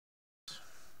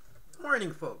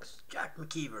morning, folks. Jack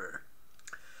McKeever.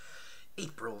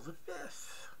 April the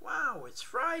 5th. Wow, it's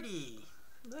Friday.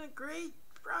 Isn't that great?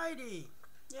 Friday.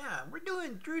 Yeah, we're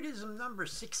doing Druidism number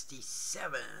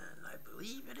 67, I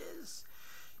believe it is.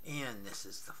 And this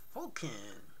is the Falcon.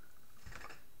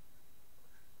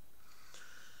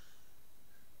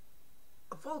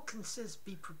 A Falcon says,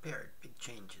 be prepared. Big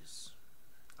changes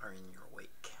are in your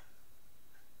wake.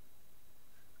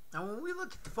 Now, when we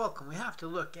look at the Falcon, we have to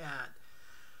look at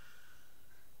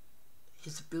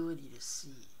his ability to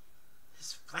see,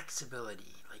 his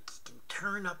flexibility. Like, he can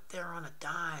turn up there on a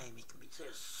dime. He can be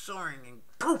just soaring and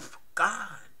poof, gone.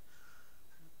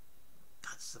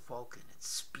 That's the Falcon. It's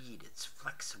speed. It's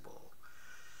flexible.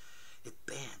 It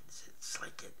bends. It's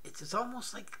like it's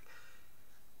almost like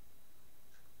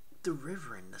the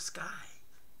river in the sky.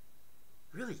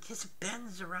 Really, because it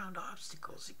bends around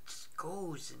obstacles. It just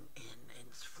goes and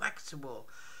it's flexible.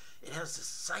 It has a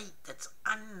sight that's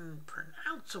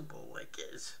unpronounceable. Like,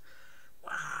 it's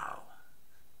wow.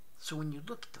 So when you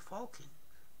look at the Falcon,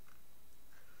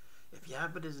 if you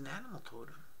have it as an animal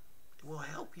totem, it will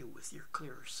help you with your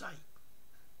clearer sight.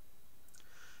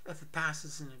 If it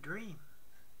passes in a dream,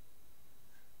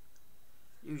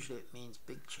 usually it means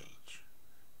big change.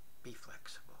 Be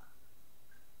flexible.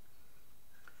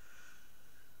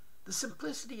 The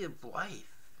simplicity of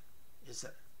life is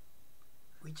that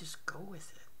we just go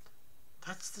with it.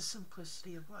 That's the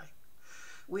simplicity of life.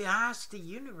 We ask the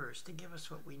universe to give us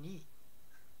what we need,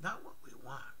 not what we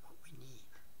want, what we need.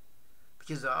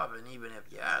 Because often, even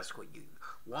if you ask what you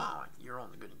want, you're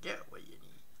only going to get what you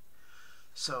need.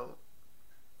 So,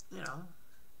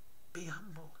 be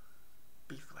humble,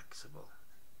 be flexible,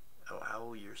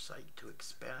 allow your sight to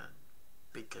expand,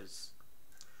 because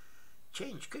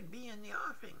change could be in the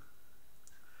offing.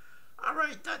 All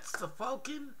right, that's the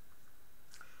Falcon.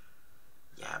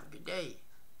 You have a good day.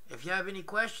 If you have any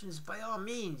questions, by all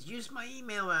means, use my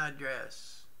email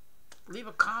address. Leave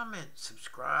a comment,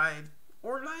 subscribe,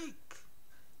 or like.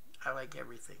 I like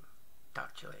everything.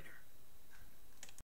 Talk to you later.